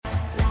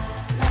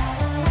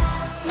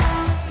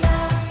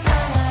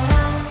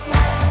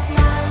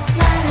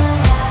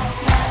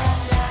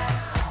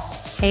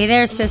Hey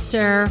there,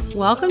 sister.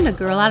 Welcome to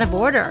Girl Out of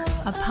Order,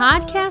 a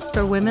podcast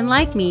for women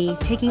like me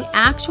taking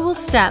actual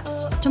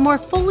steps to more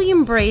fully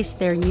embrace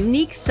their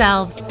unique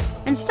selves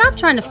and stop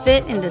trying to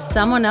fit into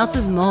someone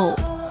else's mold.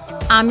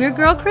 I'm your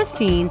girl,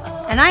 Christine,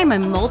 and I am a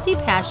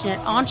multi-passionate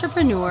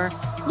entrepreneur,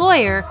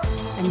 lawyer,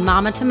 and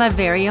mama to my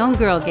very own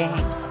girl gang.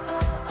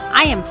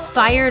 I am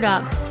fired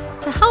up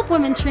to help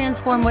women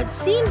transform what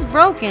seems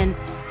broken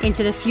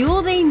into the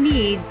fuel they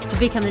need to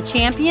become the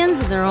champions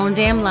of their own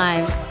damn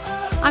lives.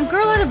 On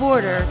Girl Out of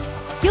Order,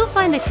 you'll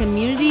find a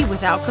community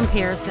without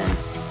comparison,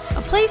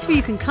 a place where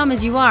you can come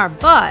as you are,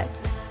 but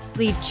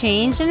leave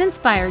changed and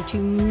inspired to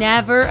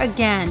never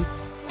again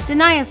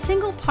deny a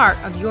single part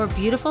of your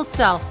beautiful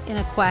self in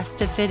a quest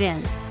to fit in.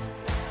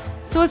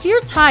 So if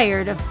you're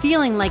tired of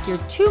feeling like you're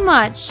too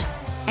much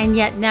and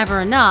yet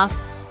never enough,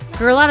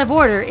 Girl Out of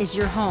Order is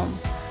your home.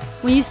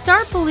 When you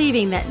start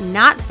believing that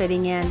not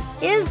fitting in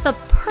is the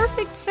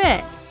perfect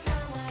fit,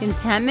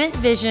 contentment,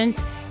 vision,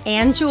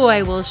 and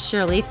joy will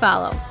surely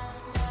follow.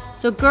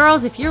 So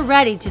girls, if you're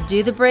ready to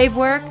do the brave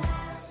work,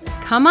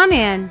 come on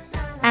in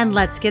and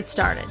let's get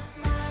started.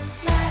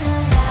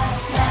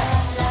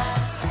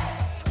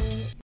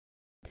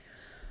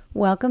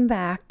 Welcome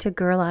back to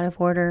Girl Out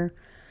of Order.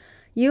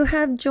 You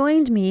have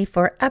joined me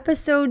for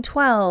episode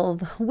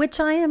 12, which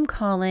I am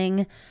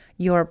calling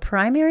Your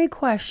Primary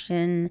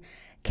Question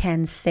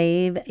Can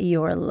Save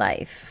Your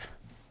Life.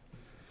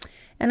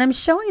 And I'm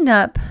showing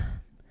up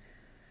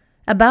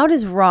about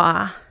as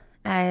raw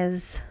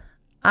as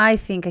I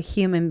think a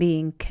human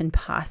being can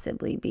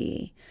possibly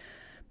be,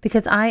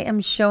 because I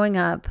am showing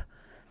up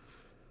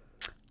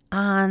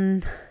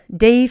on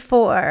day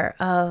 4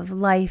 of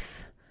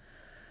life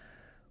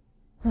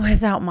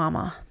without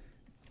mama.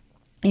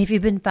 If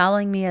you've been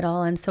following me at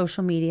all on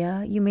social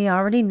media, you may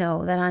already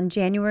know that on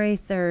January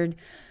 3rd,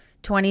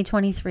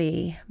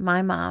 2023,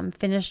 my mom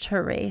finished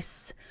her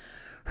race.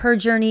 Her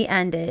journey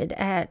ended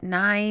at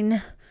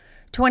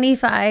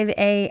 9:25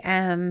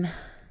 a.m.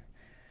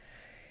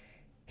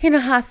 in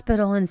a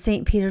hospital in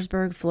St.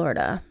 Petersburg,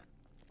 Florida.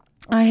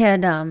 I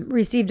had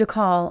received a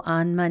call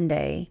on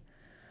Monday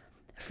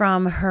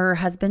from her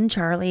husband,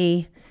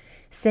 Charlie,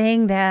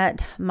 saying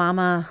that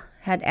Mama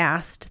had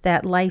asked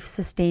that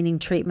life-sustaining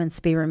treatments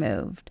be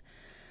removed.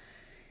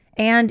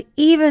 And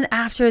even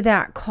after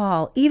that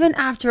call, even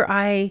after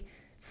I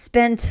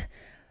spent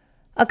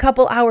a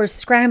couple hours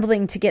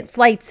scrambling to get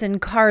flights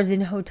and cars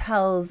and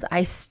hotels,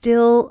 I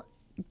still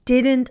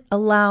didn't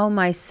allow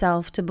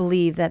myself to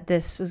believe that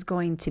this was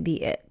going to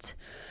be it.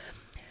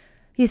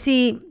 You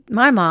see,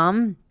 my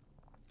mom,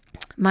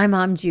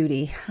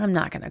 Judy, I'm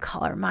not going to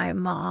call her my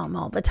mom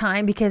all the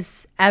time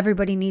because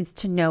everybody needs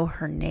to know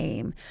her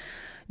name.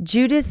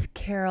 Judith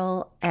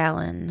Carol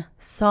Allen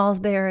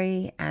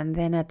Salisbury, and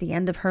then at the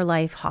end of her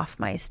life,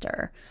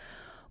 Hoffmeister,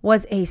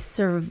 was a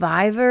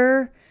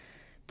survivor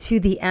to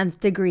the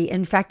nth degree.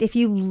 In fact, if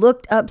you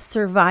looked up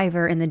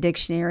survivor in the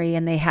dictionary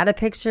and they had a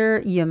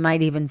picture, you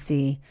might even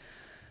see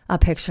a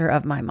picture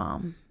of my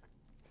mom.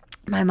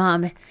 My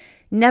mom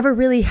never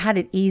really had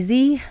it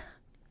easy,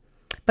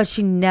 but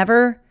she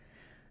never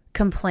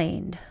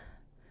complained.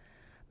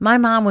 My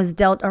mom was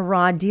dealt a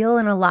raw deal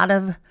in a lot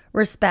of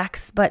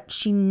respects, but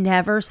she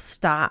never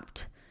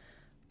stopped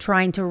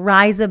trying to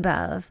rise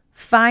above,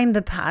 find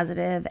the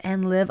positive,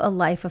 and live a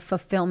life of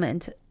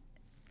fulfillment,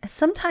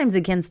 sometimes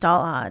against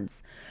all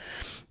odds.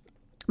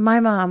 My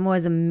mom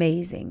was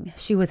amazing.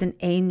 She was an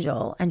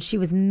angel, and she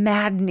was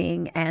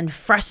maddening and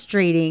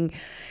frustrating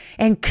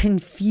and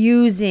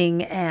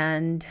confusing,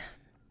 and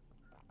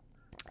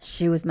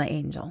she was my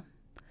angel.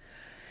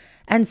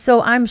 And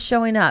so I'm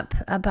showing up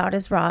about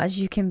as raw as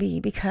you can be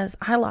because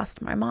I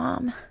lost my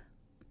mom.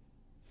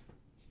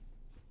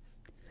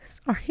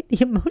 Sorry,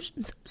 the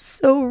emotions are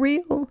so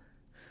real.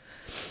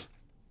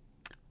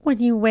 When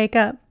you wake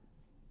up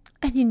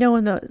and you know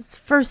in those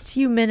first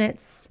few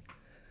minutes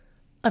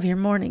of your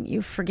morning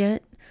you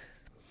forget,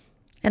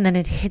 and then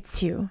it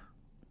hits you.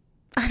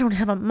 I don't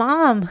have a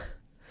mom.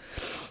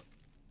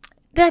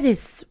 That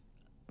is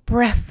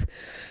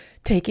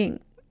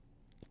breathtaking.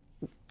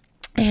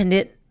 And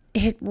it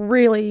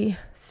really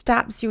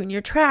stops you in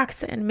your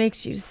tracks and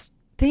makes you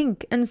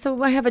think. And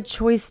so I have a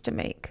choice to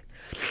make.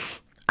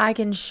 I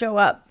can show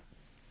up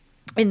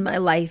in my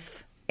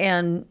life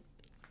and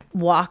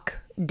walk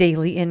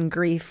daily in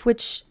grief,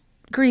 which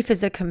grief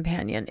is a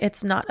companion.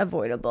 It's not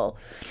avoidable.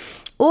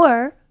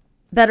 Or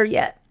better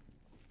yet,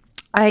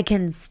 I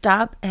can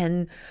stop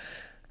and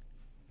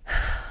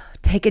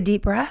take a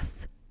deep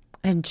breath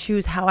and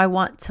choose how I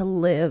want to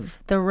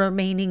live the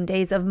remaining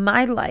days of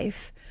my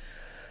life,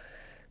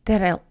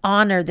 that I'll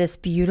honor this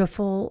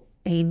beautiful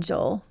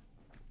angel,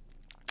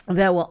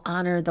 that will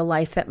honor the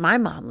life that my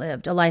mom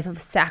lived, a life of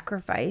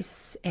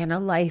sacrifice and a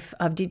life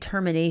of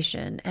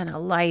determination and a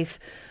life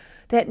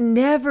that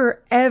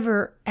never,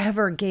 ever,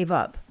 ever gave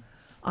up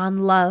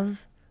on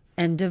love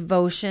and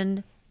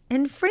devotion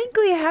and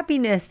frankly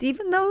happiness,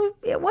 even though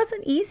it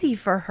wasn't easy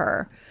for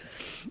her.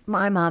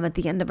 My mom at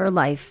the end of her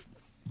life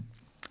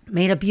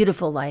made a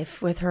beautiful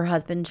life with her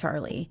husband,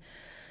 Charlie.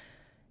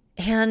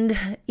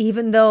 And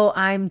even though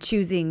I'm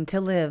choosing to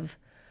live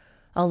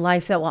a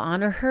life that will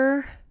honor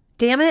her,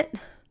 damn it,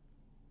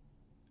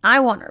 I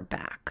want her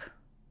back.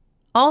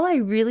 All I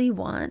really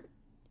want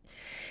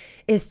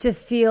is to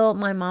feel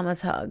my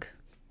mama's hug.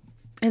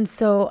 And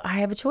so I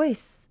have a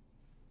choice.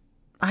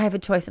 I have a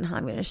choice in how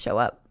I'm going to show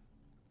up.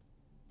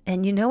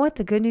 And you know what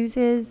the good news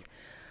is?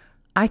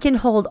 I can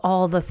hold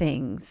all the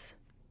things.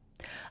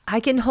 I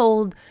can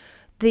hold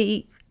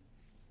the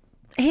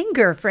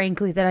anger,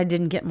 frankly, that I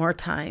didn't get more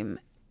time.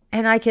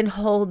 And I can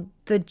hold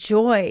the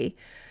joy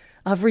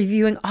of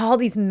reviewing all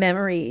these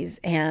memories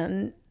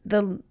and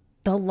the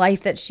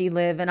life that she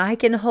lived. And I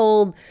can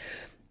hold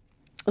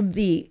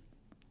the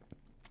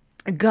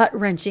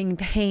gut-wrenching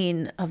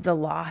pain of the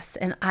loss.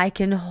 And I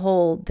can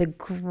hold the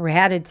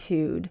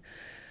gratitude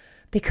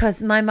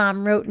because my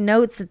mom wrote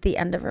notes at the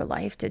end of her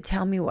life to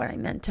tell me what I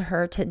meant to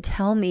her, to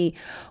tell me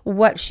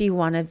what she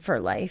wanted for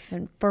life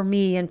and for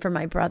me and for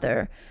my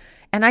brother.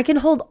 And I can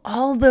hold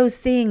all those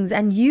things.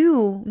 And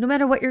you, no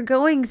matter what you're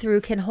going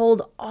through, can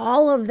hold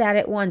all of that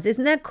at once.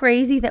 Isn't that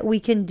crazy that we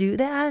can do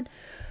that?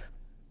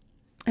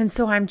 And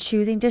so I'm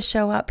choosing to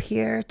show up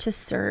here to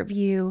serve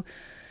you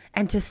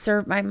and to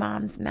serve my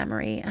mom's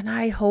memory. And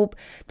I hope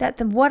that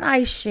what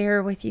I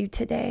share with you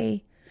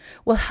today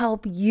will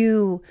help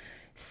you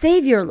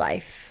save your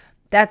life.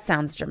 That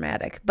sounds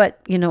dramatic, but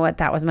you know what?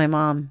 That was my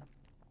mom.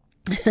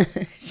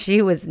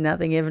 She was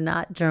nothing if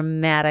not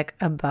dramatic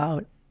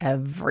about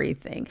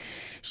everything.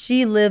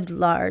 She lived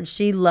large.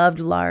 She loved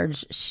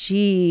large.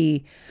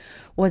 She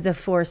was a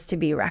force to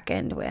be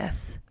reckoned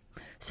with.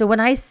 So when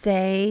I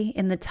say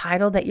in the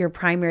title that your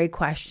primary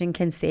question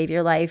can save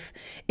your life,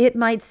 it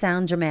might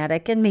sound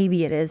dramatic, and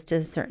maybe it is to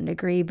a certain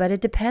degree, but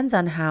it depends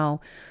on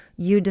how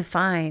you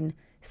define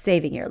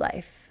saving your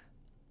life.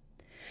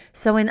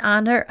 So in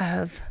honor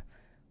of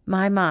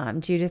my mom,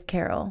 Judith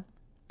Carroll,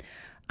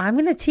 I'm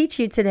going to teach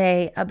you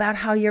today about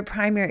how your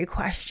primary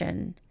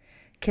question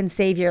can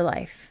save your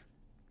life.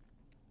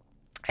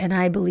 And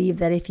I believe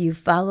that if you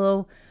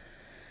follow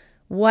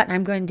what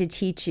I'm going to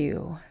teach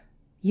you,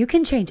 you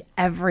can change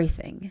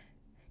everything.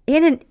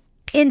 In an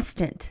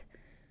instant,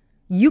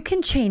 you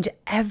can change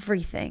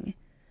everything.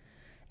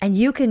 And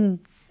you can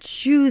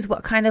choose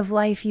what kind of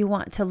life you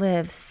want to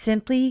live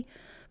simply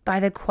by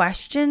the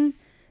question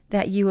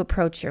that you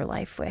approach your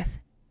life with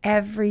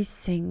every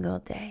single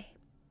day.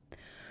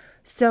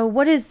 So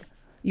what is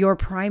your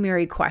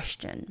primary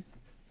question?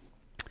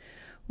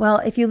 Well,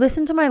 if you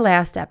listen to my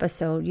last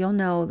episode, you'll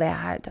know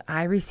that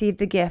I received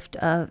the gift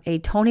of a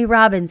Tony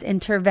Robbins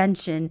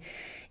intervention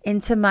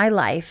into my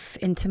life,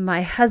 into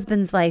my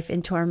husband's life,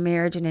 into our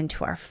marriage, and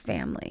into our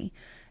family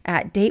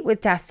at Date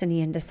with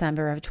Destiny in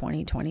December of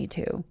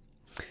 2022.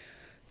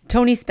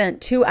 Tony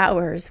spent 2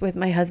 hours with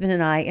my husband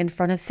and I in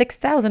front of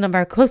 6,000 of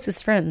our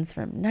closest friends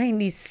from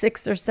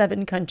 96 or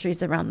 7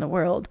 countries around the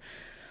world.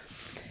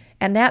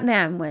 And that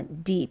man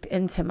went deep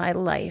into my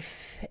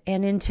life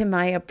and into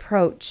my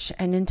approach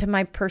and into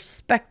my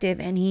perspective.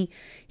 And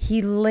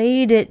he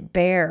laid it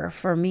bare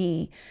for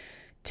me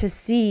to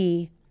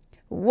see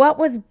what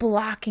was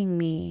blocking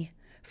me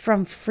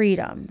from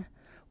freedom,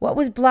 what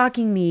was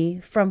blocking me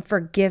from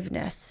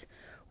forgiveness,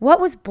 what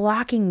was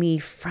blocking me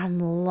from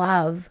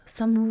love,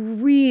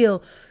 some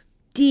real,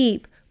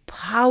 deep,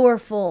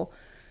 powerful,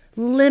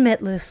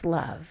 limitless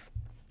love.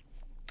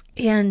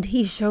 And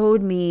he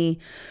showed me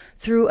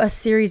through a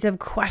series of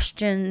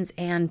questions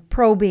and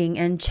probing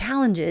and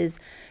challenges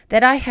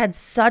that I had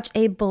such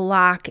a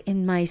block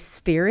in my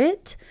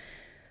spirit,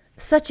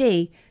 such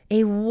a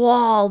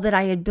wall that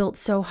I had built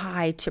so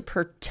high to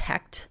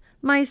protect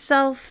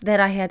myself that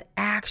I had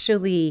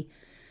actually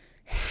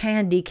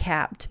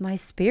handicapped my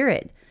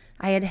spirit.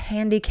 I had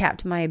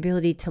handicapped my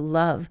ability to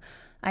love.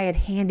 I had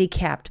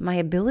handicapped my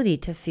ability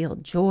to feel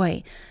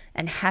joy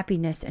and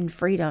happiness and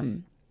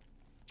freedom.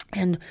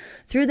 And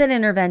through that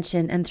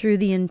intervention and through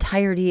the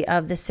entirety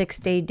of the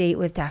 6-day Date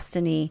with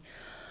Destiny,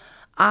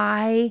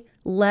 I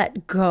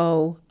let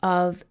go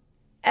of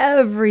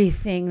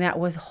everything that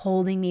was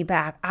holding me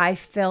back. I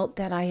felt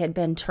that I had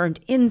been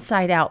turned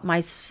inside out, my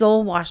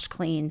soul washed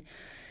clean.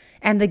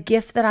 And the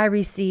gift that I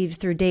received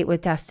through Date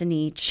with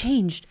Destiny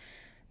changed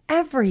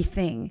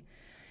everything.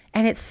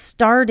 And it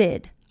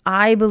started,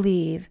 I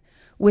believe,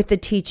 with the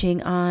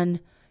teaching on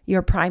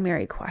your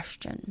primary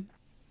question.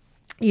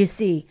 You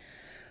see,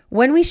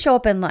 when we show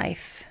up in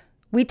life,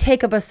 we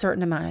take up a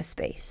certain amount of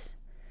space.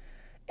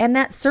 And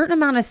that certain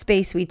amount of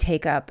space we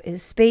take up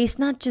is space,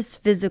 not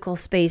just physical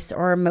space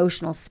or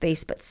emotional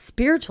space, but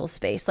spiritual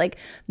space, like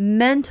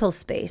mental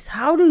space.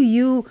 How do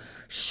you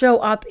show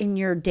up in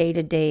your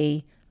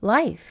day-to-day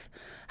life?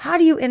 How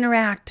do you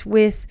interact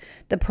with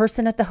the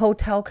person at the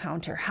hotel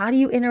counter? How do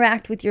you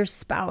interact with your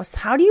spouse?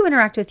 How do you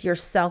interact with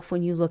yourself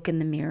when you look in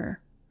the mirror?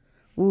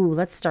 Ooh,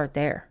 let's start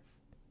there.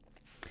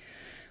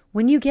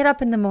 When you get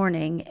up in the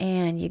morning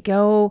and you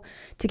go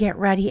to get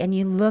ready and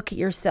you look at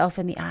yourself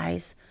in the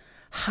eyes,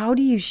 how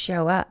do you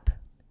show up?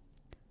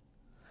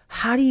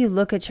 How do you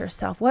look at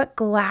yourself? What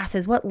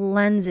glasses, what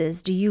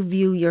lenses do you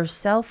view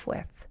yourself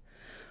with?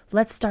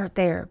 Let's start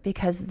there,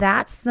 because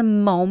that's the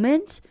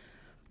moment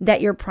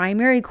that your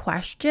primary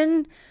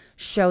question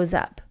shows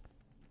up.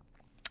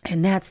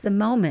 And that's the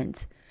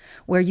moment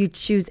where you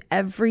choose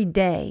every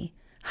day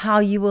how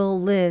you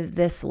will live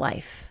this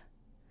life.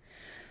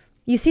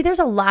 You see, there's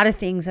a lot of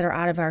things that are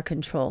out of our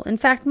control. In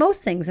fact,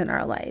 most things in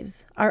our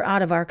lives are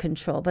out of our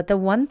control. But the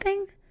one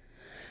thing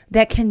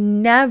that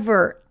can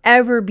never,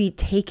 ever be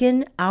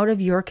taken out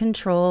of your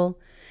control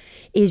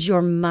is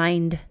your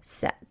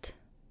mindset,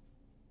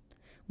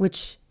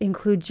 which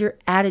includes your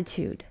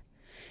attitude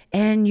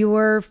and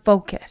your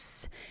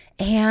focus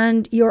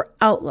and your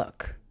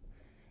outlook.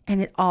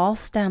 And it all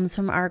stems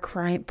from our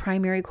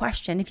primary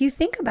question. If you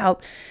think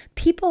about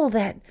people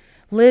that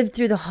lived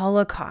through the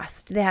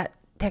Holocaust, that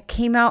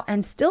came out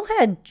and still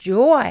had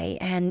joy.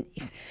 And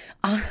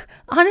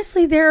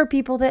honestly, there are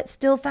people that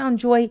still found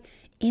joy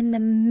in the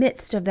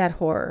midst of that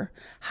horror.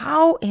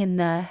 How in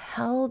the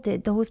hell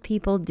did those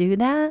people do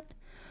that?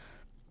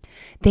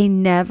 They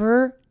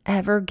never,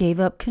 ever gave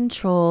up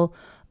control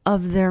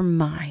of their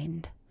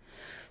mind.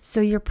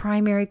 So your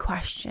primary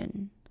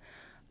question,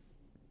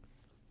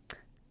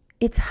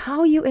 it's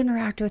how you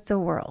interact with the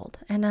world.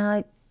 And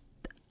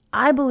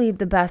I believe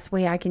the best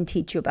way I can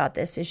teach you about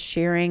this is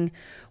sharing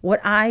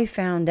what I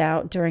found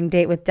out during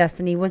Date with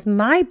Destiny was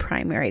my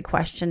primary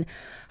question,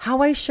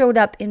 how I showed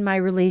up in my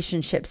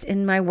relationships,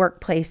 in my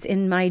workplace,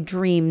 in my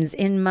dreams,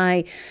 in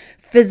my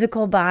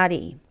physical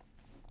body,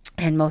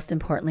 and most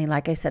importantly,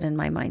 like I said, in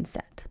my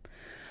mindset.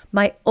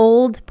 My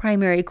old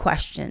primary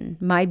question,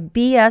 my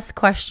BS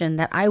question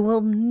that I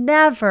will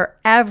never,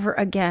 ever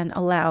again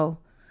allow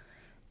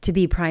to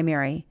be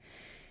primary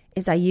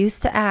is I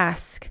used to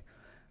ask,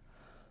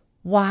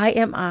 why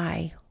am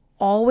I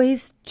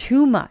always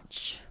too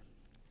much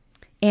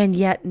and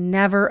yet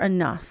never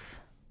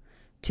enough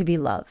to be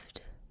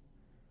loved?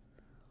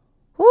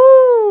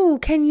 Ooh,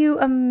 can you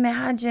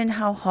imagine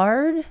how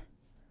hard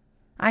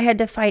I had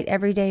to fight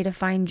every day to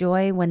find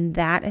joy when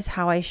that is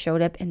how I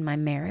showed up in my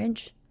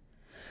marriage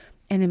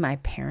and in my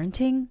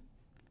parenting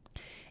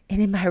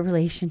and in my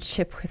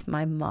relationship with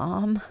my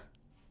mom?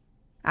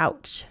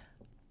 Ouch.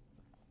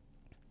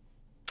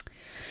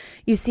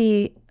 You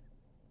see,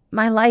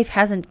 my life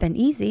hasn't been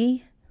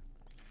easy.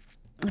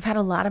 I've had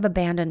a lot of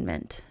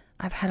abandonment.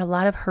 I've had a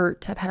lot of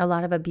hurt. I've had a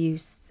lot of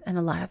abuse and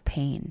a lot of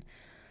pain.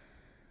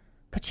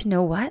 But you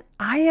know what?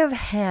 I have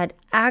had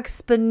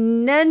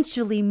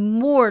exponentially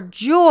more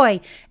joy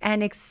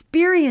and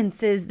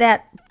experiences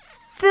that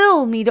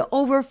fill me to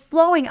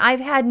overflowing. I've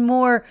had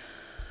more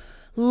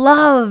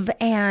love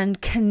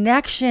and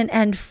connection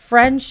and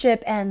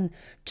friendship and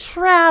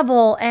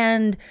travel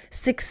and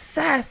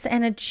success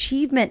and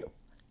achievement,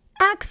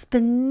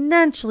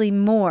 exponentially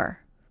more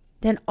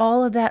than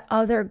all of that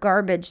other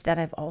garbage that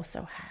I've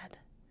also had.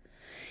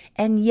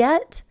 And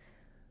yet,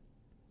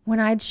 when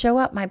I'd show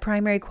up, my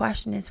primary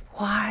question is,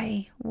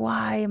 why?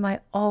 Why am I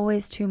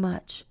always too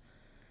much?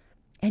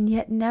 And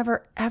yet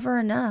never, ever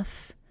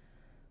enough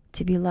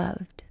to be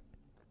loved.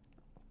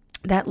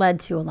 That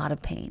led to a lot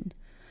of pain.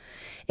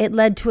 It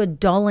led to a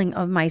dulling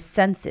of my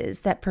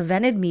senses that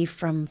prevented me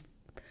from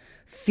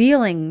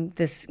feeling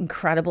this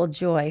incredible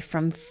joy,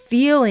 from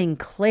feeling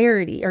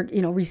clarity or,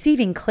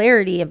 receiving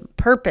clarity of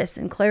purpose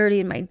and clarity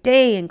in my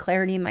day and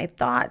clarity in my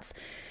thoughts.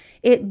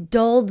 It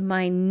dulled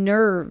my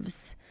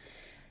nerves.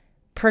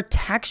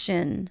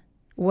 Protection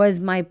was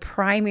my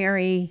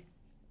primary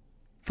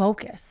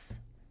focus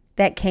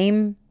that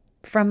came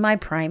from my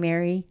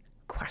primary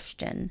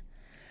question.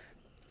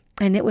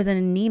 And it was an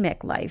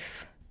anemic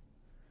life,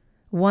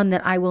 one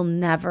that I will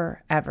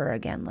never, ever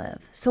again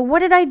live. So what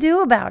did I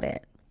do about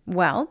it?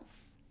 Well,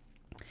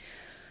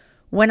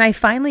 when I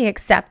finally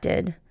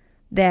accepted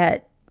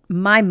that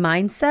my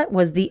mindset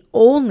was the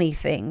only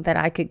thing that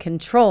I could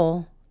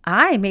control,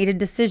 I made a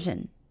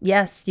decision.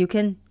 Yes, you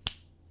can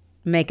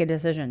make a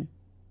decision.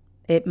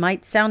 It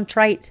might sound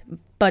trite,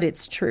 but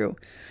it's true.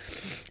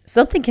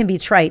 Something can be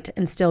trite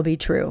and still be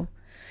true.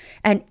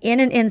 And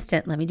in an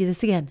instant, let me do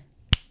this again.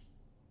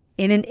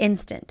 In an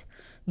instant,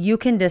 you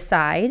can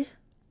decide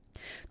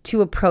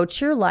to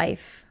approach your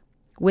life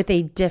with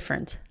a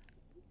different,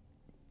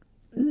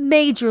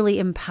 majorly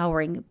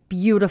empowering,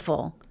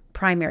 beautiful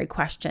primary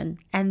question.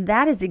 And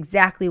that is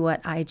exactly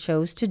what I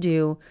chose to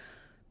do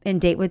in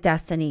Date with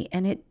Destiny,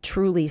 and it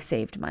truly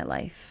saved my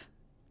life.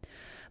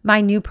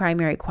 My new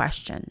primary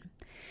question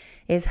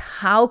is,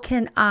 how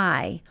can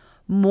I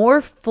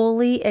more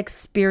fully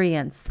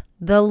experience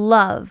the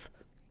love,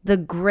 the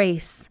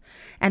grace,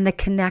 and the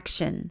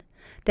connection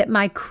that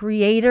my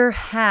Creator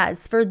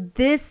has for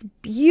this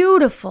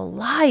beautiful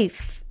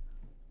life?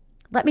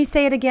 Let me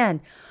say it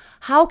again.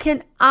 How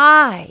can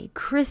I,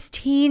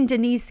 Christine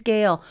Denise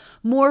Gale,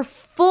 more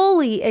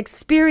fully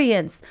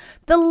experience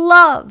the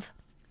love,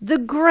 the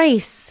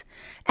grace,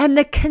 and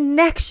the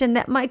connection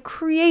that my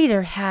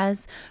Creator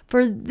has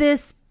for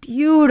this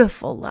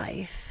beautiful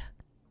life?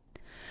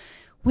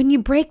 When you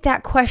break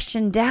that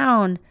question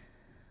down,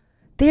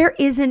 there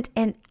isn't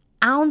an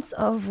ounce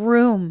of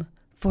room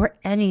for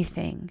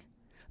anything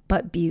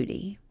but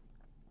beauty.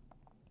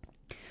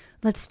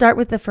 Let's start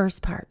with the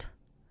first part.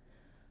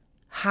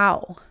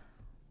 How?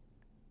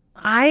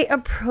 I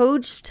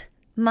approached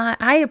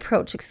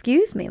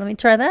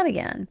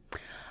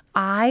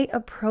I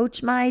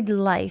approach my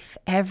life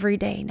every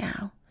day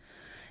now,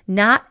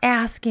 not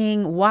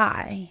asking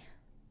why,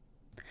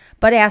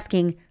 but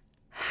asking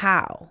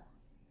how.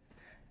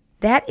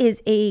 That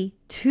is a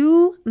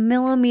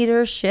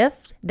 2-millimeter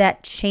shift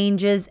that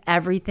changes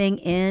everything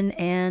in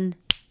an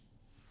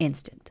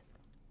instant.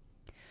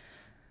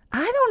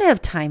 I don't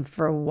have time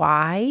for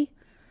why.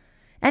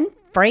 And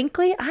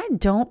frankly, I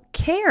don't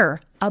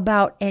care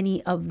about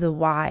any of the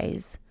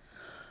whys.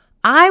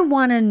 I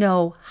want to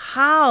know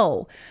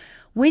how.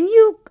 When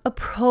you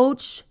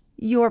approach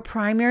your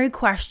primary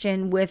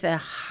question with a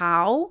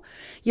how,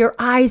 your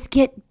eyes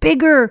get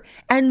bigger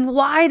and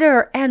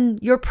wider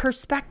and your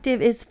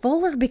perspective is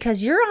fuller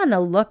because you're on the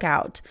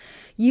lookout.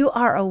 You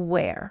are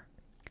aware.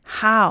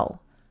 How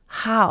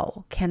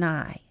can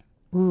I?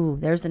 Ooh,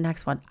 there's the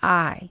next one.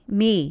 I.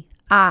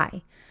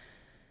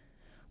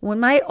 When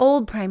my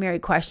old primary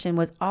question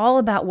was all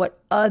about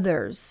what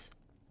others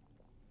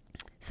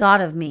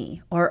thought of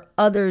me or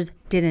others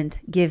didn't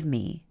give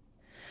me,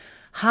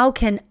 how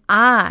can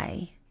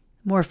I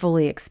more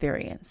fully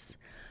experience?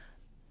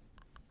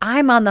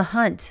 I'm on the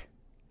hunt.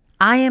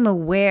 I am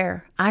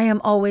aware. I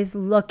am always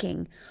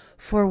looking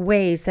for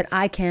ways that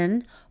I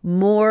can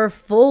more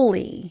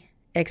fully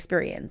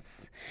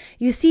experience.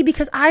 You see,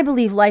 because I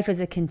believe life is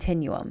a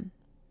continuum,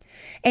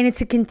 and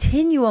it's a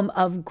continuum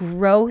of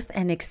growth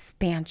and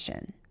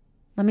expansion.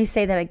 Let me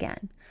say that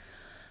again.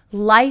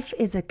 Life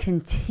is a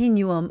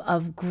continuum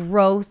of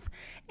growth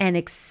and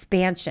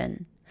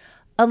expansion,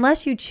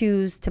 unless you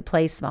choose to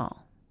play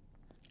small,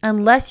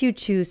 unless you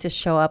choose to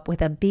show up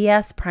with a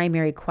BS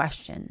primary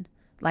question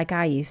like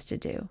I used to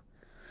do,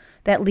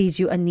 that leaves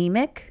you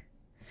anemic,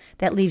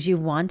 that leaves you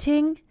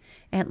wanting,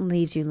 and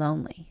leaves you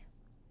lonely.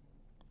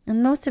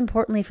 And most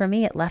importantly for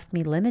me, it left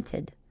me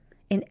limited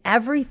in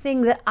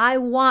everything that I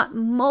want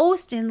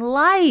most in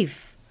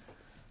life.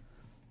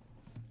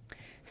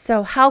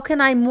 So how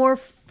can I more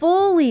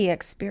fully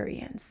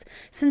experience?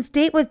 Since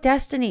Date with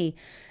Destiny,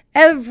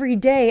 every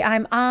day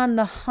I'm on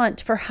the hunt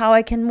for how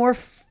I can more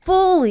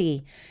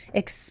fully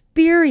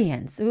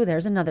experience. Ooh,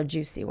 there's another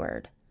juicy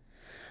word.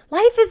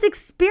 Life is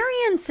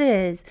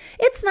experiences.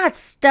 It's not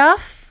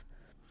stuff.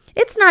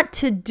 It's not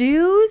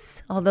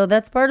to-dos, although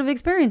that's part of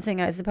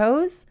experiencing, I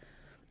suppose.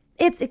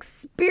 It's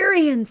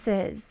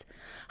experiences.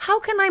 How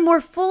can I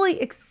more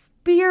fully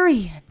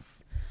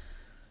experience?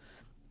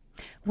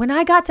 When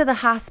I got to the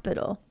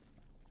hospital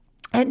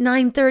at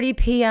 9:30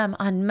 p.m.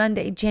 on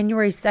Monday,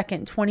 January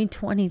 2nd,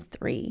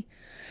 2023,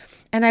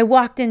 and I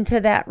walked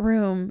into that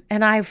room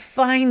and I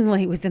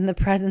finally was in the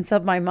presence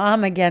of my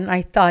mom again,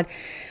 I thought,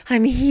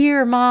 I'm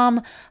here, Mom.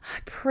 I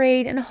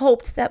prayed and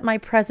hoped that my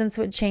presence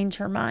would change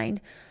her mind.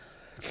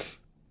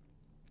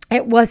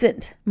 It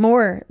wasn't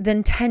more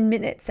than 10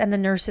 minutes and the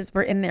nurses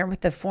were in there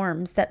with the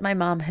forms that my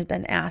mom had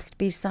been asked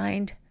be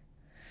signed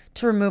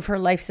to remove her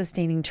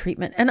life-sustaining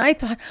treatment. And I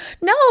thought,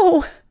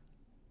 no,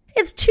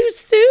 it's too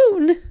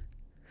soon.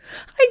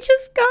 I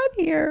just got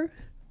here.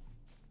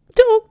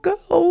 Don't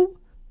go.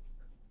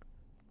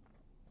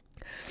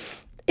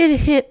 It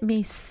hit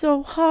me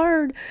so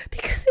hard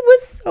because it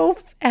was so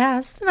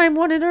fast and I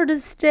wanted her to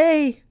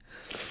stay.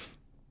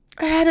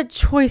 I had a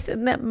choice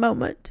in that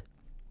moment.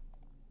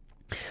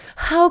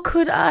 How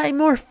could I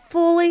more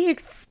fully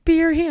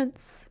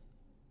experience?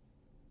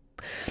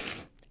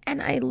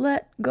 And I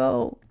let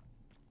go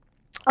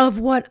of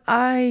what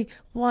I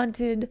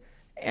wanted,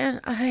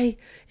 and I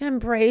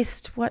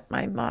embraced what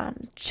my mom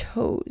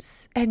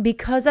chose. And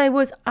because I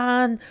was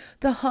on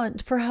the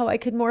hunt for how I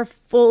could more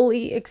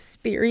fully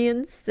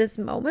experience this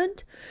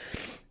moment,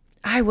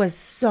 I was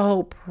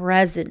so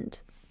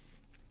present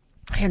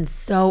and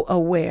so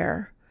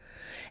aware.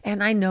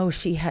 And I know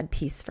she had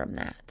peace from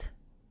that.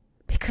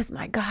 Because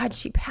my God,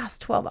 she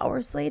passed 12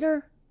 hours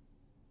later.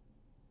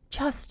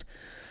 Just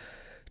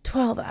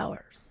 12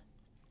 hours.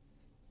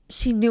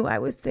 She knew I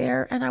was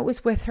there and I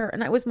was with her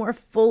and I was more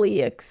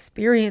fully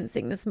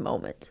experiencing this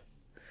moment.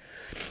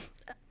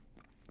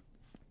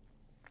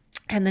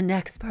 And the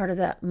next part of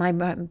that, my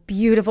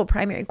beautiful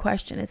primary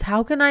question is,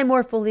 how can I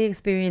more fully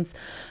experience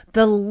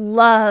the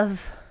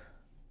love?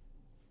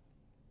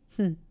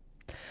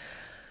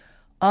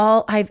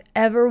 All I've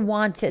ever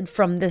wanted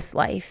from this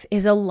life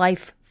is a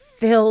life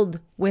filled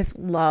with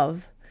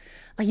love.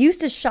 I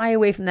used to shy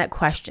away from that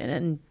question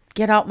and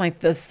get out my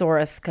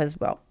thesaurus because,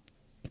 well,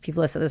 if you've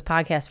listened to this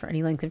podcast for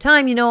any length of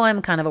time, you know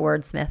I'm kind of a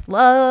wordsmith.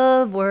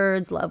 Love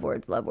words, love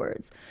words, love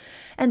words.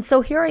 And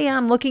so here I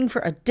am looking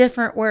for a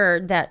different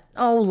word that,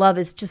 love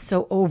is just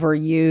so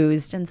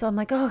overused. And so I'm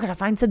like, I gotta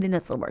find something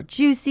that's a little more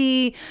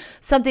juicy,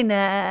 something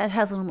that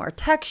has a little more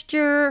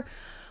texture.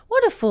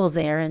 What a fool's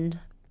errand.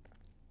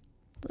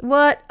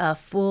 What a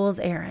fool's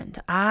errand.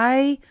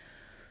 I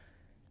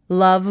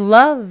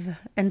love.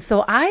 And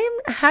so I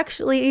am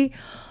actually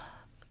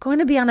going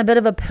to be on a bit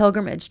of a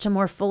pilgrimage to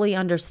more fully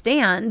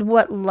understand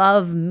what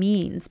love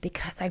means,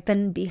 because I've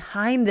been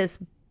behind this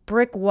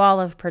brick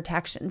wall of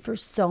protection for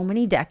so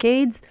many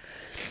decades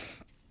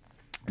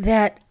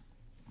that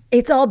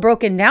it's all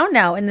broken down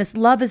now and this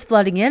love is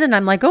flooding in and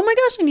I'm like, oh my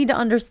gosh, I need to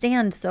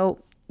understand. So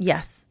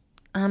yes,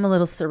 I'm a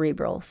little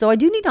cerebral. So I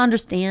do need to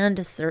understand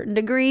to a certain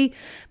degree.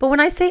 But when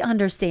I say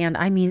understand,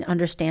 I mean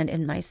understand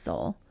in my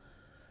soul.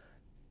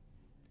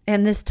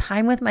 And this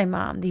time with my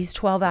mom, these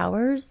 12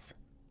 hours,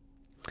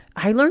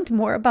 I learned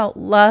more about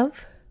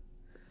love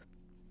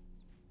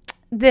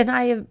than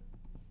I have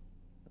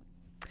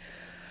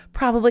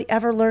probably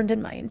ever learned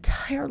in my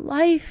entire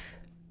life,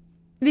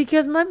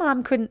 because my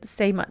mom couldn't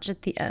say much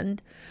at the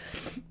end.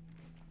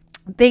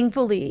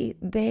 Thankfully,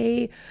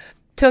 they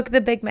took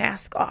the big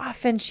mask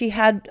off and she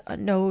had a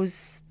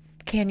nose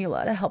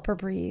cannula to help her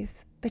breathe,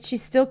 but she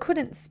still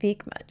couldn't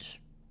speak much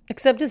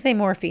except to say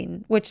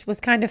morphine, which was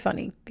kind of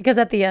funny because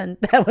at the end,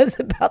 that was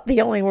about the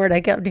only word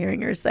I kept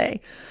hearing her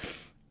say.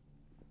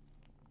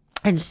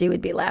 And she would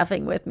be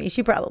laughing with me.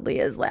 She probably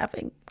is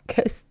laughing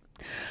because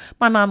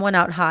my mom went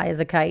out high as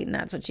a kite and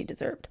that's what she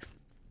deserved.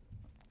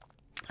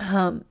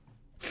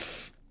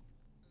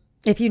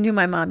 If you knew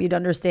my mom, you'd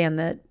understand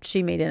that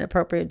she made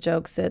inappropriate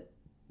jokes at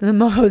the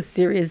most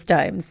serious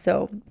times.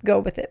 So go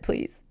with it,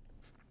 please.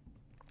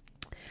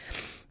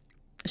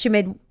 She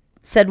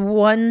said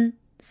one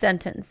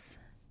sentence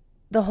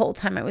the whole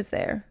time I was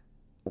there,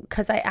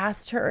 because I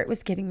asked her. It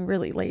was getting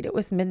really late. It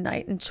was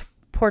midnight, and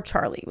poor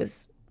Charlie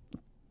was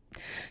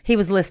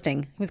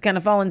listing. He was kind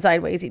of falling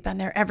sideways. He'd been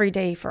there every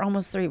day for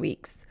almost 3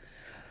 weeks.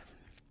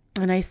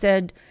 And I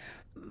said,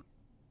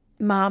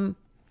 Mom,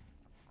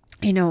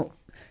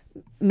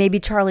 maybe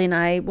Charlie and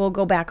I will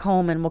go back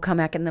home and we'll come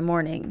back in the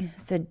morning. I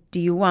said, do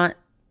you want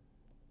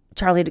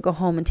Charlie to go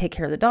home and take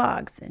care of the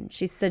dogs? And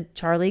she said,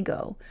 Charlie,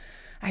 go.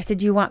 I said,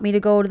 do you want me to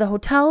go to the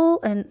hotel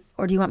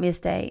or do you want me to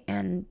stay?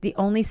 And the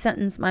only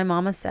sentence my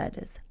mama said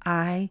is,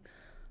 I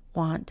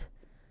want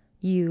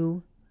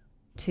you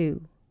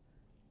to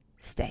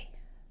stay.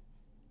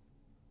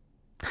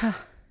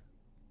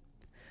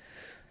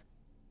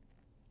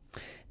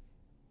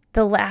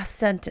 The last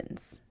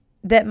sentence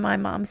that my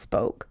mom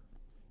spoke,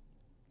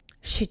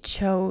 she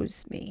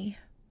chose me.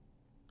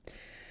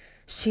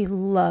 She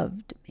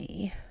loved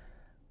me.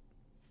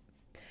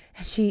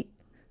 And she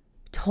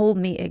told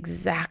me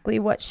exactly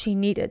what she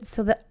needed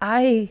so that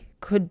I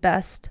could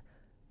best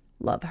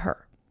love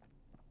her.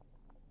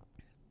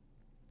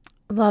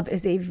 Love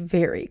is a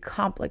very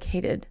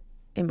complicated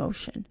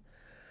emotion.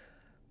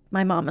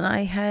 My mom and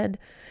I had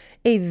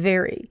a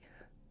very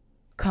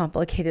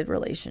complicated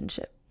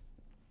relationship.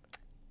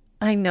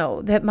 I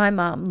know that my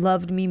mom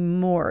loved me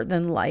more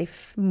than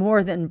life,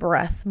 more than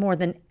breath, more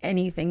than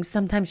anything.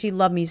 Sometimes she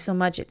loved me so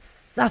much it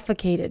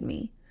suffocated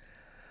me.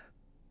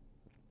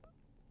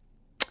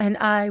 And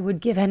I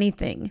would give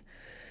anything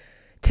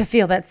to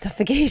feel that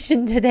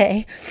suffocation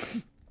today.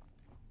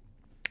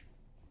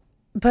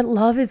 But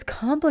love is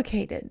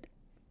complicated.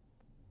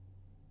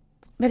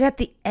 But at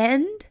the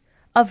end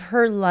of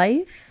her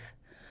life,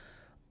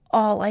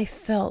 all I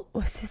felt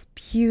was this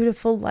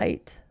beautiful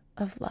light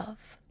of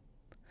love.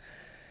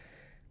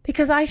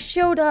 Because I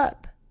showed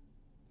up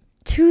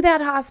to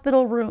that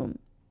hospital room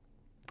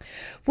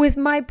with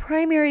my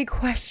primary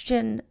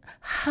question,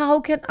 how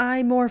can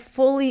I more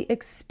fully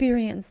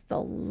experience the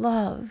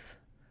love,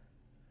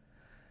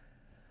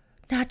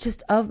 not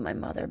just of my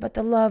mother, but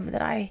the love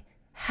that I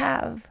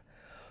have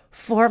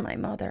for my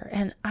mother?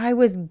 And I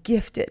was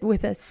gifted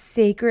with a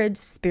sacred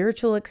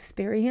spiritual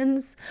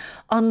experience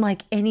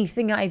unlike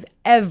anything I've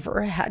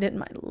ever had in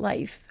my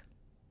life.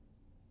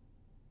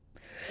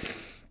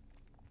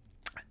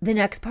 The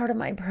next part of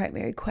my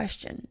primary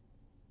question,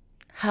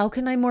 how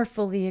can I more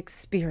fully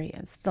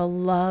experience the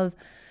love,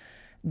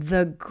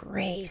 the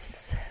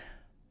grace?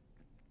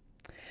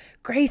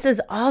 Grace is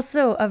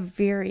also a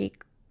very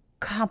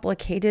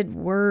complicated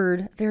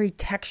word, very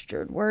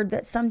textured word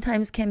that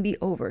sometimes can be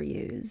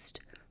overused.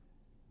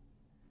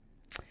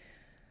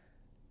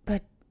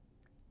 But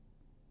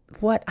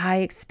what I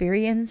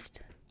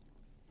experienced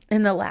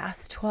in the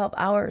last 12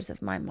 hours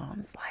of my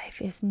mom's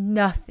life is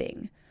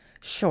nothing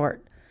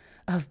short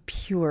of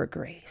pure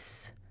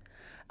grace.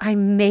 I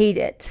made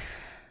it.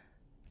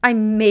 I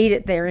made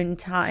it there in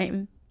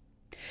time.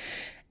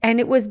 And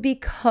it was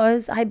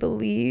because I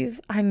believe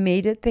I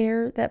made it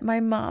there that my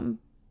mom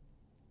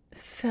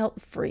felt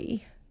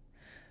free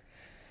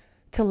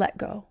to let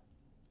go.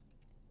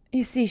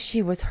 You see,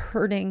 she was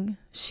hurting.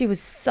 She was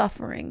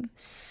suffering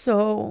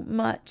so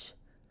much.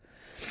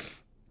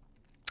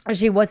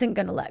 She wasn't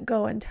going to let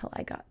go until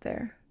I got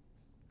there.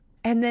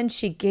 And then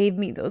she gave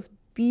me those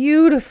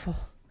beautiful,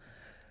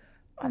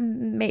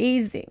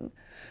 amazing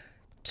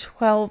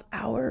 12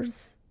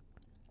 hours.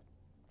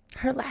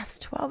 Her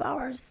last 12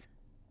 hours.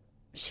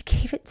 She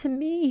gave it to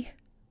me.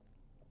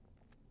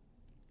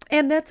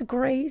 And that's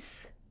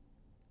grace.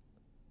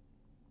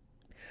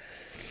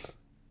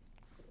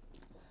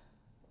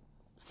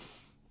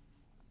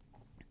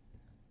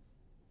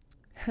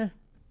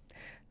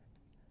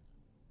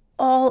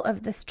 All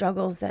of the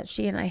struggles that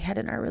she and I had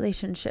in our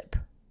relationship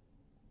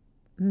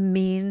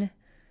mean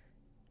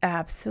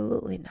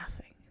absolutely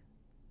nothing.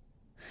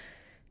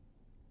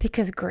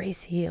 Because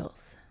grace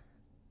heals.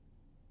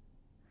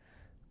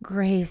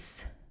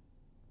 Grace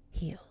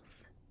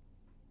heals.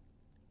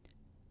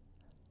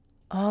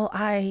 All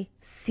I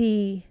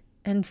see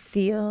and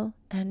feel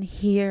and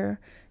hear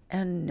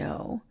and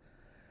know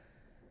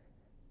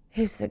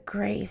is the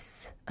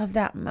grace of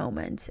that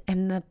moment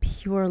and the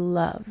pure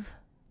love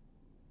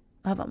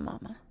of a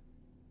mama.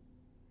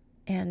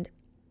 And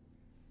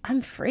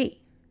I'm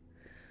free.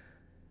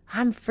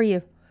 I'm free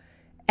of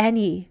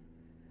any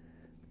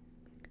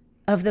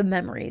of the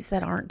memories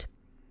that aren't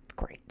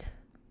great,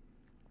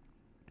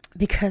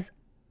 because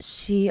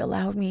she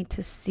allowed me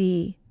to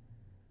see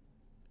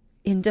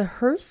into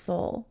her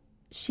soul.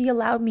 She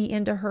allowed me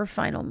into her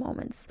final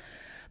moments.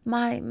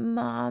 My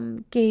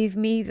mom gave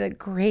me the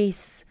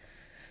grace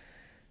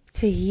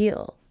to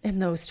heal in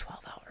those 12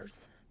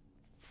 hours.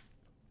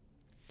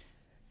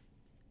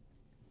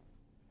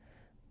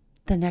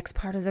 The next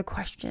part of the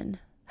question,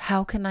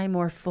 how can I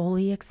more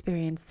fully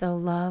experience the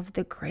love,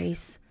 the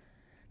grace,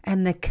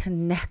 and the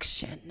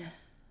connection?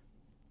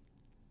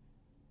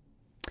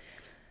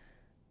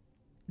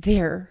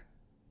 There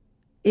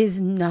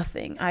is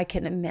nothing I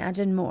can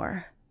imagine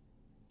more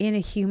in a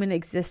human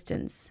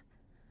existence,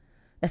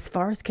 as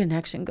far as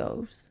connection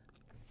goes,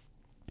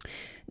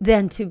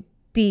 than to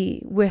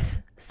be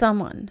with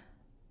someone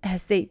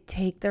as they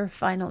take their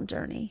final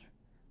journey.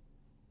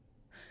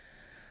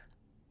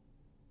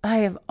 I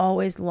have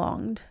always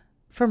longed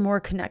for more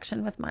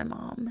connection with my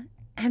mom,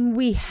 and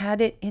we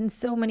had it in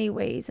so many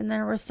ways, and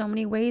there were so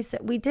many ways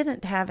that we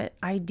didn't have it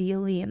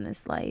ideally in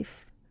this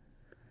life.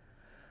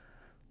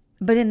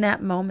 But in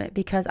that moment,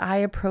 because I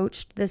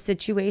approached the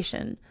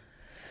situation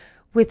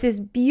with this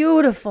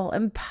beautiful,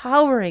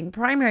 empowering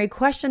primary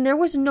question, there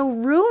was no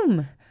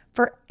room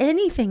for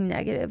anything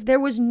negative. There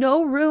was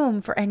no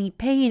room for any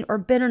pain or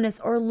bitterness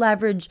or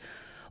leverage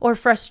or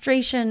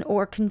frustration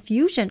or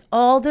confusion.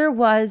 All there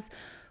was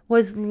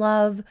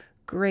love,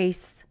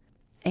 grace,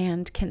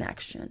 and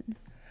connection.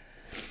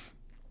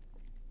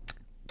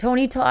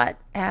 Tony taught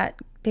at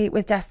Date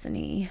with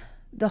Destiny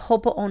the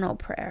Ho'oponopono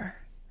prayer.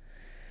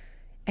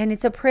 And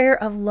it's a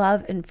prayer of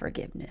love and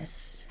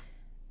forgiveness.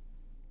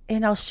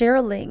 And I'll share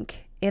a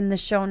link in the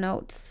show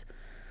notes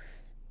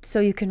so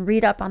you can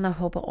read up on the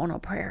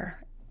Ho'oponopono prayer.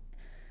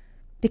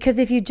 Because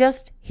if you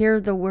just hear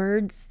the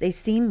words, they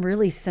seem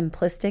really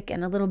simplistic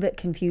and a little bit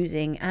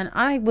confusing. And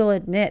I will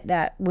admit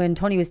that when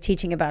Tony was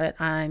teaching about it,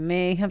 I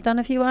may have done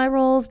a few eye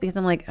rolls, because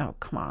I'm like, oh,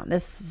 come on,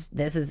 this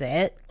is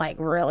it? Like,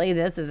 really,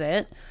 this is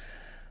it?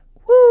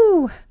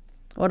 Woo!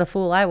 What a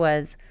fool I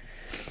was.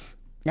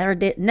 Never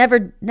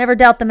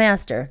doubt the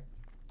master.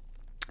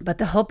 But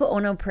the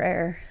Ho'oponopono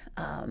prayer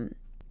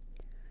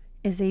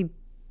is a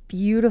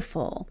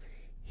beautiful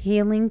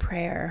healing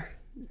prayer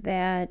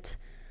that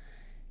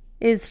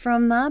is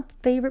from my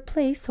favorite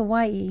place,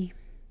 Hawaii.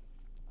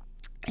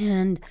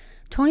 And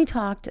Tony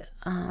taught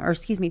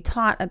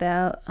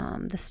about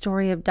the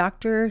story of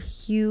Dr.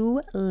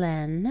 Hugh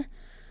Len.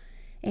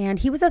 And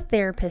he was a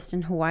therapist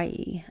in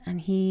Hawaii.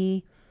 And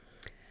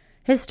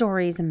his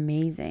story is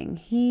amazing.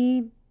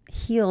 He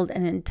healed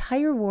an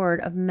entire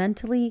ward of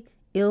mentally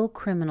ill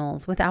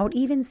criminals without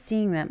even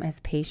seeing them as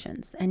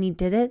patients. And he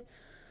did it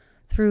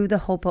through the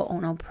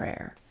Ho'oponopono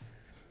prayer.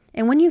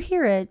 And when you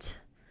hear it,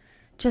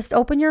 just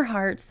open your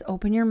hearts,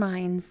 open your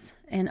minds,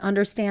 and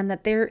understand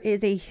that there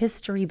is a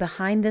history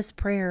behind this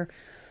prayer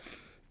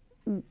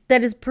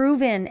that is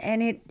proven,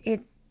 and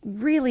it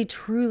really,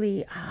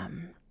 truly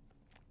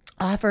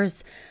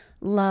offers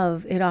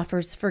love. It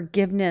offers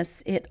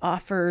forgiveness. It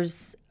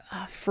offers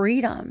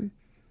freedom.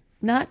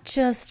 Not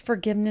just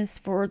forgiveness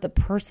for the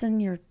person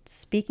you're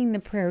speaking the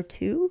prayer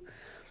to,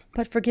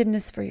 but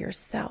forgiveness for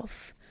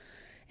yourself.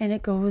 And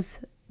it goes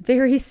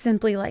very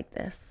simply like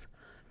this.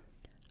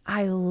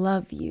 I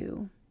love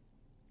you.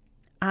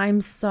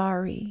 I'm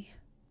sorry.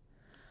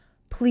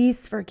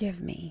 Please forgive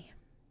me.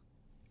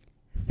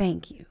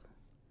 Thank you.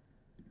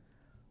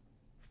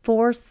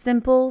 4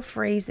 simple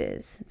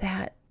phrases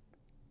that,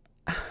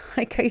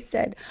 like I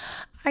said,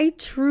 I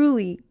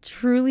truly,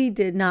 truly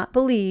did not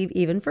believe,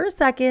 even for a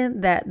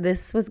second, that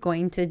this was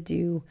going to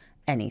do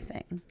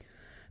anything.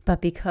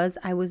 But because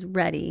I was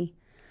ready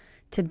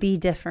to be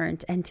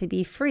different and to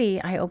be free,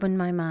 I opened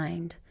my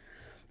mind.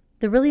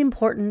 The really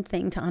important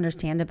thing to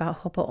understand about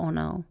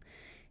Ho'oponopono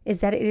is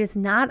that it is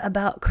not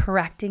about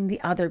correcting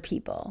the other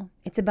people.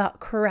 It's about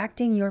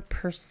correcting your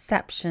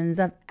perceptions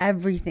of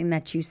everything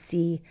that you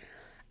see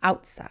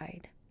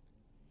outside.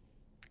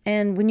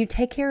 And when you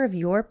take care of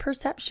your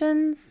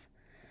perceptions,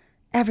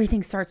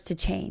 everything starts to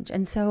change.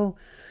 And so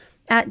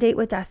at Date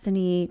with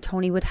Destiny,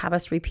 Tony would have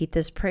us repeat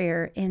this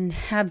prayer and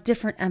have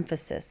different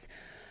emphasis.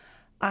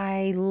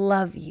 I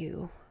love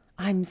you.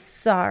 I'm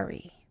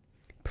sorry.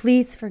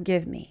 Please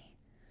forgive me.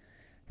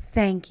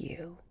 Thank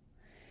you.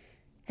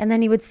 And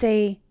then he would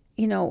say,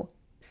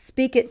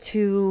 speak it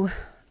to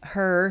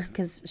her,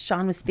 because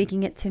Sean was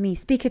speaking it to me.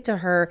 Speak it to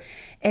her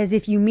as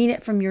if you mean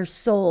it from your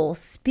soul.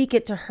 Speak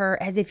it to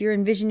her as if you're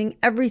envisioning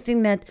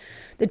everything that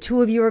the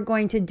two of you are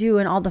going to do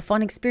and all the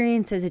fun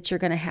experiences that you're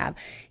going to have.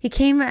 He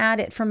came at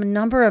it from a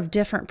number of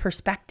different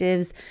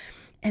perspectives.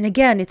 And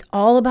again, it's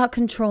all about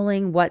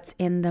controlling what's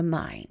in the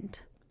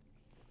mind.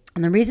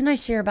 And the reason I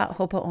share about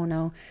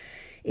Ho'oponopono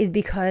is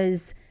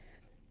because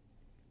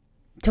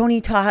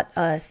Tony taught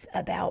us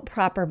about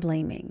proper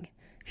blaming.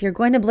 If you're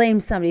going to blame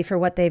somebody for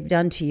what they've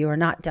done to you or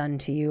not done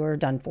to you or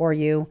done for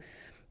you,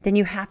 then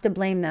you have to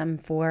blame them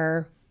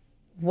for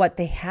what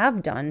they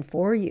have done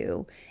for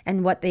you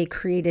and what they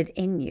created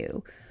in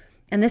you.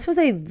 And this was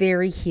a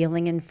very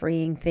healing and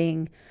freeing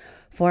thing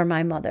for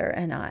my mother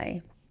and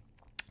I.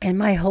 And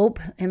my hope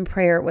and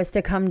prayer was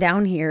to come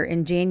down here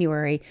in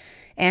January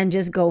and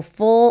just go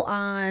full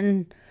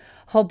on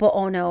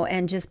Ho'oponopono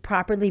and just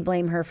properly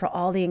blame her for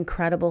all the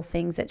incredible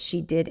things that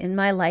she did in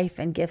my life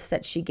and gifts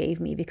that she gave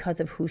me because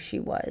of who she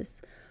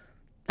was.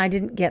 I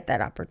didn't get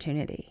that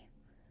opportunity,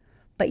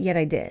 but yet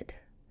I did.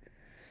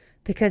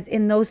 Because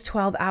in those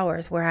 12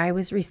 hours where I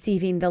was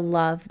receiving the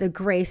love, the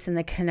grace, and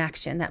the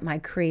connection that my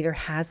Creator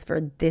has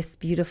for this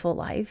beautiful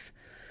life,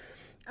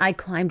 I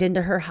climbed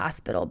into her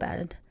hospital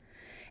bed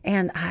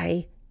and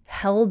I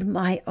held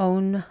my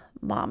own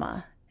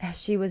mama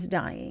as she was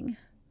dying.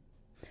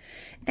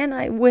 And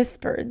I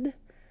whispered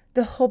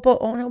the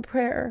Ho'oponopono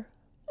prayer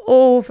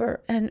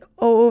over and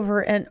over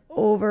and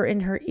over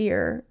in her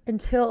ear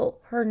until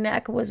her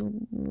neck was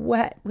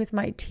wet with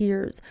my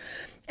tears.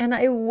 And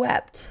I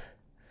wept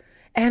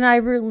and I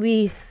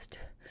released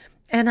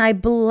and I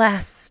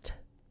blessed.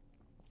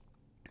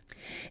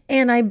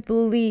 And I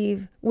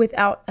believe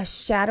without a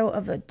shadow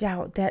of a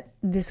doubt that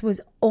this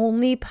was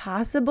only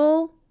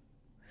possible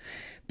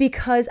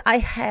because I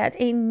had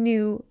a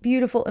new,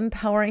 beautiful,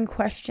 empowering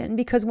question.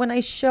 Because when I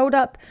showed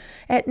up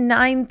at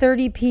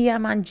 9:30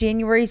 p.m. on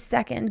January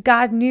 2nd,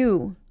 God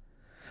knew.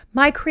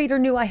 My Creator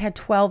knew I had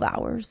 12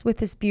 hours with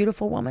this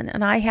beautiful woman,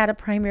 and I had a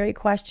primary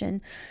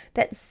question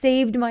that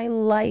saved my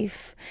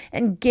life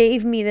and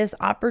gave me this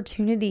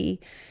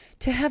opportunity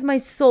to have my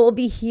soul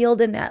be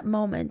healed in that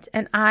moment.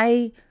 And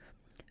I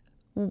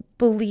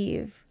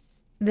believe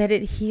that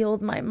it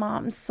healed my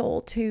mom's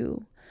soul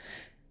too.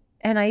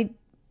 And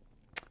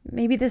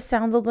maybe this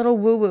sounds a little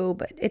woo-woo,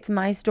 but it's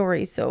my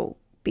story, so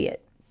be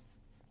it.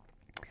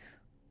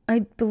 I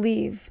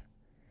believe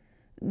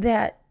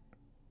that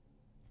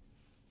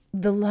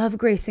the love,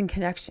 grace, and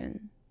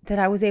connection that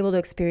I was able to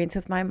experience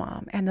with my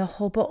mom and the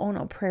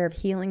Ho'oponopono prayer of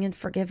healing and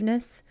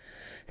forgiveness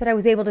that I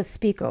was able to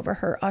speak over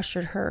her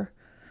ushered her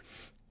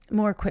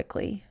more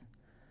quickly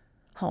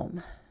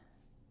home.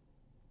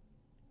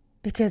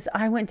 Because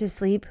I went to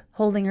sleep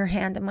holding her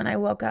hand, and when I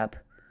woke up,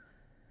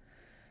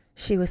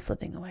 she was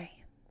slipping away.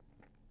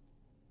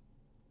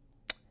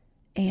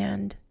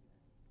 And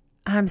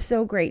I'm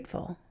so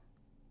grateful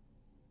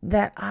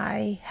that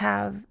I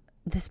have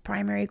this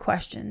primary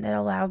question that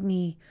allowed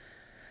me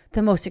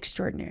the most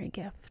extraordinary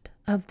gift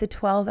of the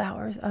 12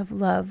 hours of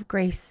love,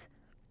 grace,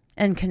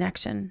 and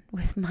connection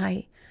with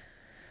my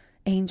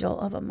angel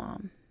of a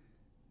mom.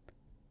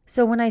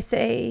 So when I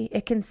say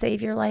it can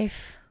save your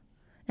life,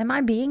 am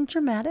I being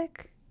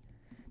dramatic?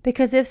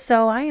 Because if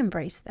so, I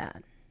embrace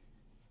that.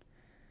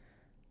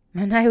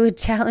 And I would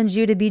challenge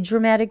you to be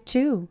dramatic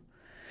too.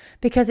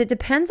 Because it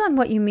depends on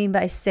what you mean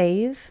by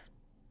save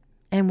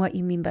and what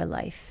you mean by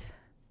life.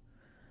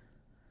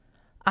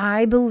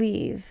 I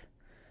believe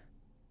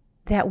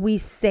that we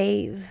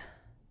save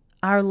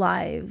our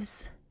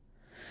lives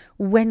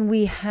when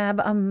we have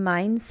a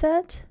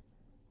mindset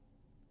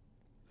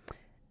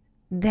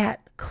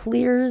that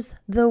clears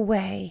the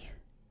way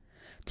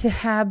to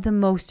have the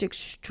most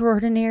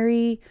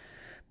extraordinary,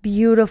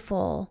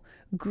 beautiful,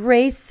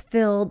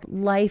 grace-filled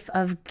life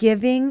of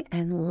giving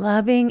and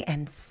loving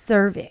and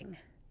serving.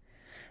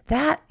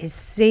 That is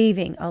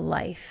saving a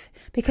life.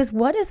 Because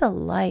what is a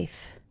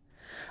life?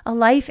 A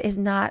life is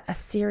not a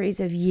series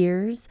of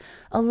years.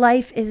 A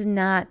life is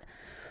not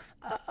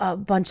a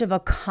bunch of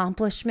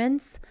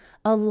accomplishments.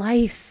 A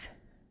life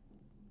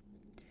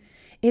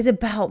is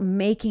about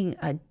making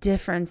a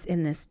difference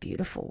in this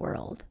beautiful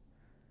world.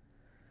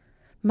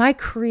 My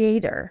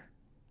Creator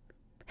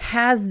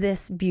has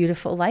this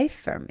beautiful life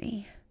for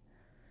me.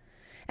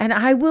 And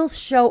I will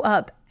show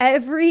up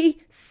every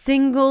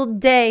single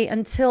day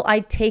until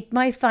I take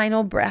my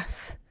final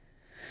breath,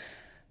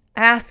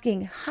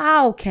 asking,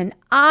 how can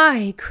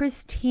I,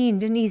 Christine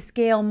Denise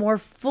Gale, more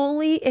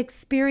fully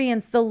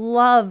experience the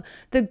love,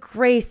 the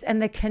grace,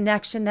 and the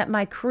connection that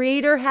my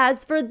Creator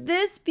has for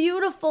this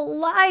beautiful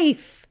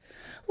life?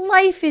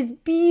 Life is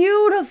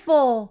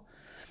beautiful.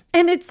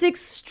 And it's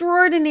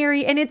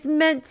extraordinary, and it's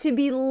meant to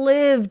be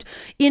lived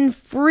in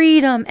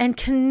freedom and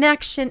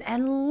connection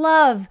and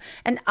love.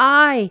 And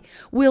I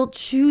will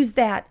choose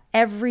that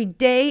every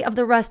day of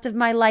the rest of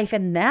my life.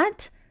 And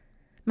that,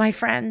 my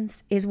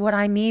friends, is what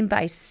I mean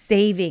by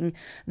saving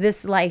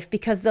this life.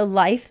 Because the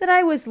life that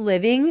I was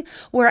living,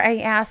 where I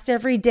asked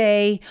every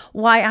day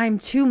why I'm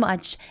too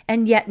much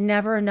and yet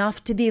never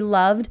enough to be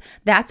loved,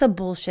 that's a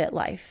bullshit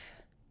life.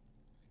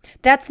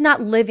 That's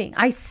not living.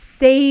 I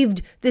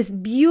saved this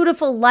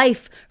beautiful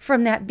life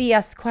from that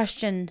BS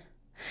question.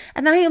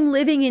 And I am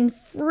living in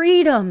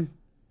freedom.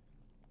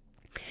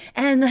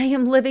 And I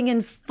am living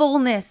in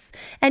fullness.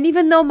 And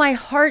even though my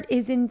heart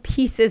is in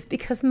pieces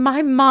because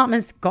my mom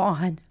is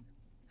gone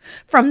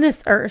from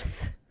this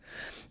earth,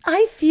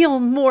 I feel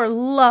more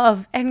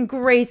love and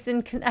grace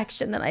and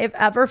connection than I have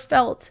ever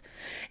felt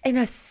in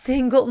a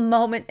single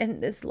moment in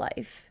this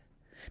life.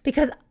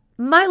 Because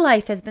My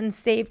life has been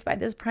saved by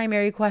this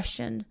primary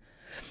question.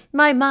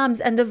 My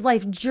mom's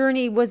end-of-life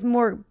journey was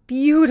more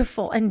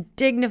beautiful and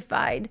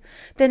dignified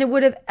than it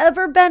would have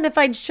ever been if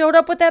I'd showed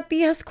up with that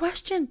BS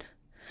question.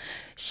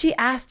 She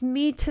asked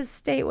me to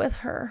stay with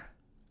her.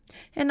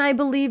 And I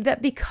believe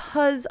that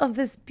because of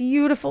this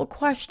beautiful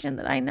question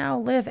that I now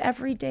live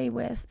every day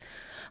with,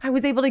 I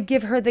was able to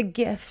give her the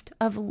gift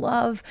of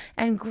love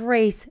and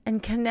grace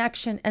and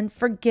connection and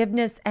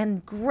forgiveness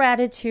and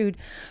gratitude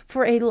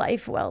for a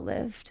life well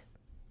lived.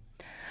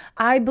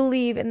 I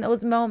believe in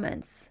those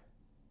moments,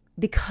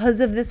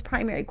 because of this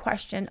primary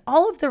question,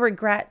 all of the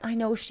regret I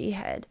know she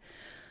had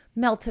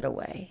melted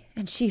away,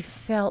 and she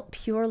felt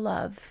pure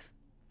love,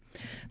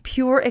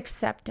 pure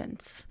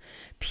acceptance,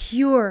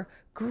 pure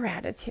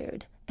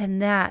gratitude.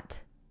 And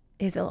that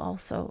is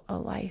also a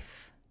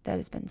life that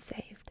has been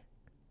saved.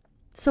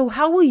 So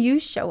how will you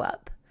show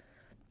up?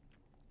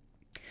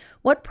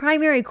 What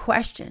primary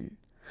question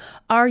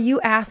are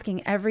you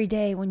asking every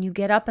day when you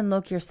get up and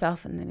look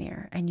yourself in the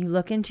mirror and you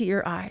look into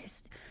your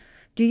eyes?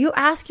 Do you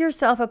ask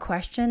yourself a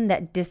question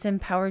that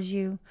disempowers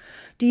you?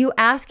 Do you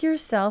ask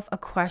yourself a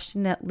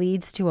question that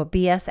leads to a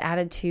BS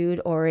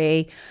attitude or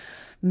a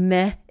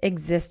meh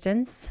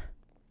existence?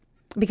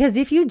 Because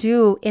if you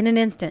do, in an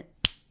instant,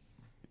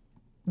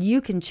 you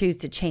can choose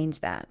to change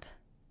that.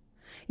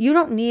 You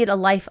don't need a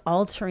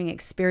life-altering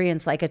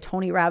experience like a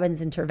Tony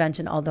Robbins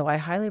intervention, although I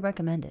highly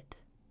recommend it.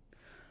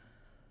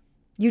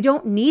 You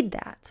don't need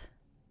that.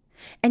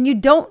 And you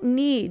don't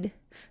need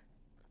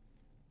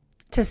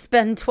to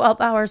spend 12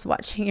 hours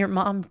watching your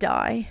mom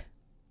die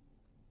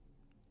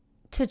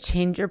to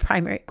change your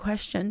primary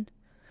question.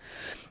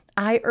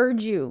 I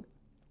urge you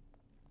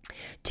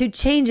to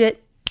change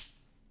it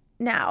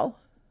now,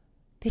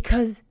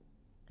 because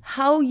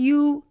how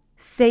you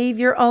save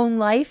your own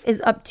life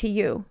is up to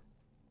you.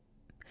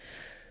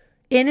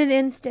 In an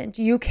instant,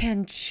 you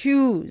can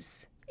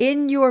choose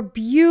in your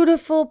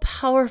beautiful,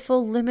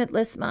 powerful,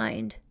 limitless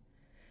mind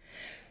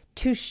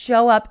to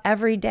show up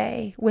every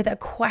day with a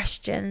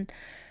question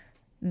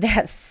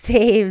that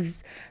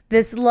saves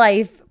this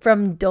life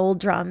from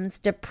doldrums,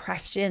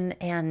 depression,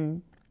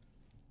 and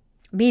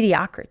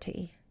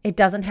mediocrity. It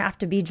doesn't have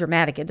to be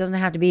dramatic. It doesn't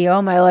have to be,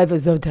 oh, my life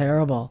is so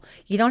terrible.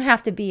 You don't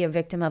have to be a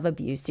victim of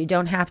abuse. You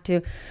don't have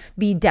to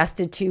be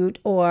destitute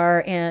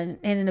or in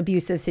an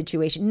abusive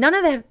situation. None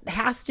of that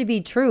has to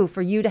be true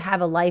for you to have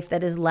a life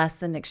that is less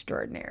than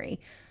extraordinary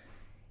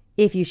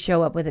if you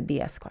show up with a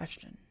BS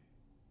question.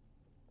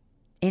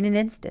 In an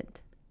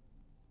instant,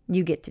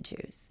 you get to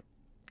choose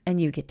and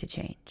you get to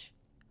change.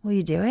 Will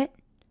you do it?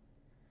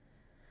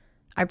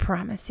 I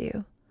promise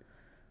you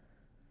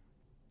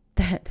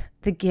that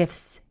the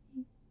gifts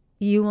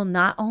you will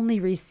not only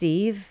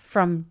receive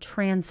from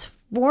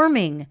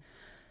transforming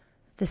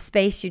the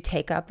space you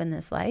take up in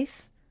this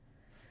life,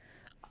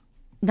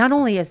 not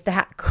only is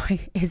that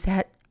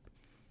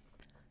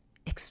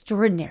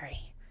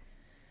extraordinary,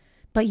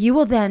 but you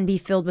will then be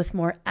filled with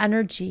more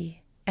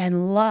energy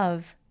and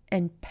love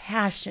and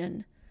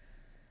passion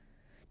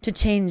to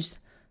change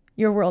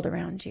your world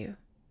around you.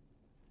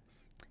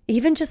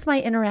 Even just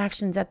my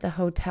interactions at the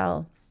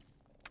hotel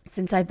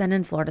since I've been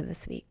in Florida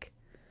this week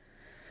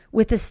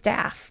with the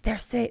staff,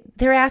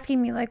 they're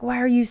asking me, like, why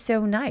are you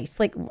so nice?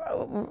 Like,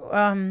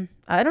 I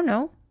don't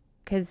know,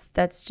 because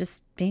that's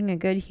just being a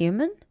good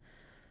human.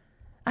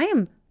 I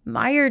am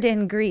mired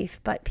in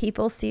grief, but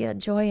people see a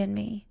joy in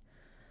me.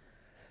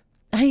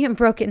 I am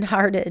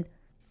brokenhearted,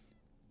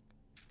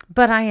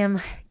 but I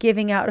am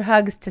giving out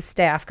hugs to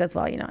staff because,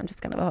 well, I'm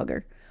just kind of a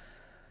hugger.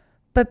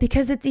 But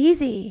because it's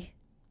easy.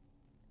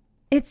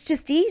 It's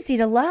just easy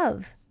to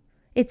love.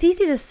 It's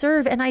easy to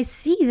serve, and I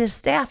see the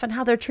staff and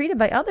how they're treated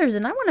by others,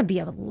 and I want to be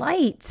a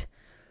light.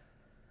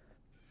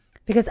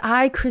 Because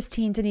I,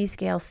 Christine Denise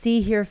Gale,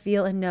 see, hear,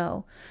 feel, and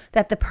know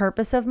that the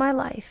purpose of my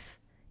life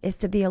is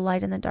to be a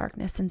light in the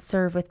darkness and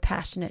serve with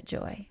passionate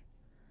joy.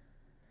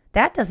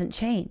 That doesn't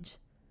change.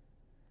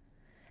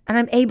 And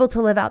I'm able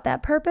to live out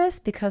that purpose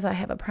because I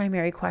have a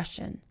primary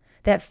question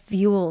that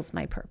fuels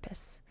my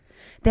purpose,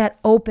 that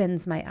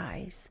opens my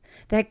eyes,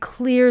 that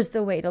clears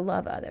the way to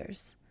love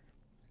others.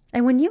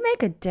 And when you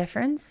make a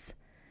difference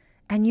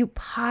and you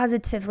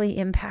positively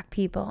impact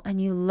people and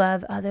you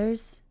love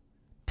others,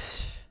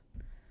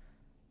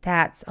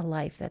 that's a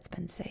life that's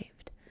been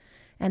saved.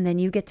 And then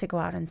you get to go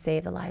out and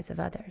save the lives of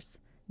others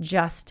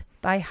just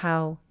by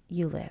how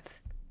you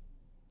live.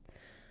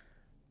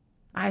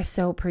 I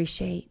so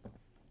appreciate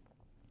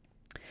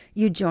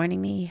you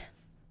joining me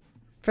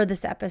for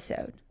this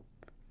episode.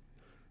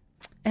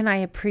 And I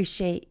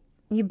appreciate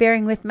you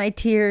bearing with my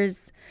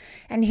tears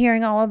and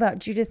hearing all about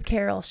Judith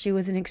Carroll. She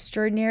was an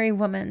extraordinary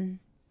woman,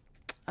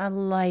 a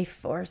life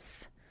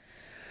force,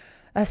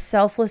 a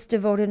selfless,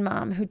 devoted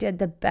mom who did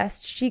the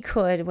best she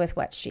could with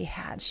what she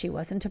had. She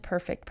wasn't a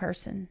perfect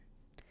person,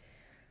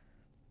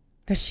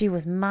 but she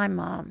was my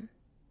mom.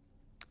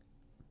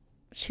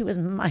 She was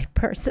my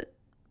person.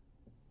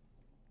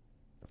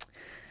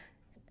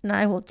 And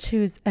I will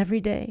choose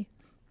every day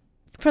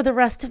for the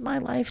rest of my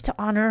life to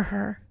honor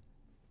her.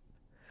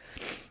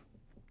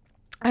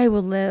 I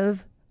will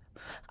live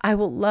I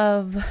will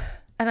love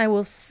and I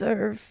will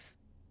serve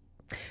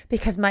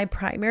because my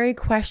primary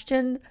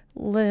question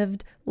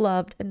lived,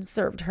 loved, and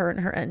served her in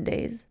her end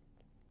days.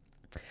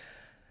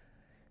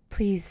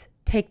 Please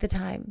take the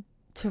time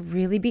to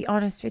really be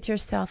honest with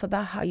yourself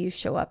about how you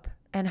show up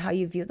and how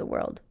you view the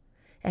world.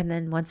 And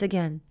then once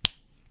again,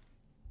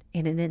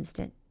 in an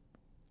instant,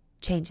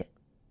 change it.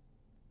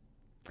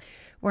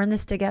 We're in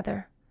this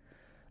together.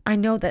 I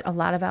know that a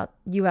lot of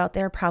you out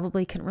there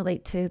probably can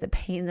relate to the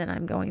pain that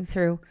I'm going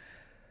through.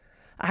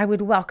 I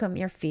would welcome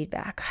your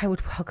feedback. I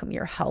would welcome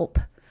your help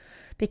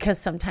because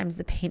sometimes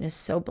the pain is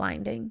so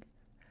blinding.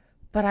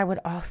 But I would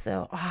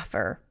also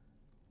offer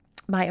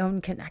my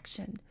own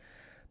connection.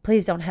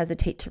 Please don't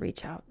hesitate to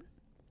reach out.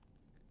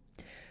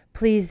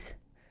 Please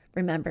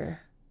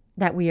remember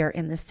that we are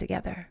in this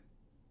together.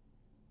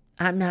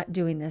 I'm not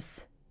doing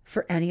this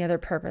for any other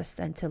purpose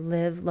than to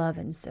live, love,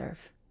 and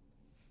serve.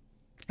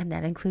 And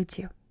that includes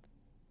you.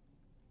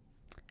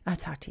 I'll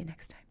talk to you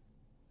next time.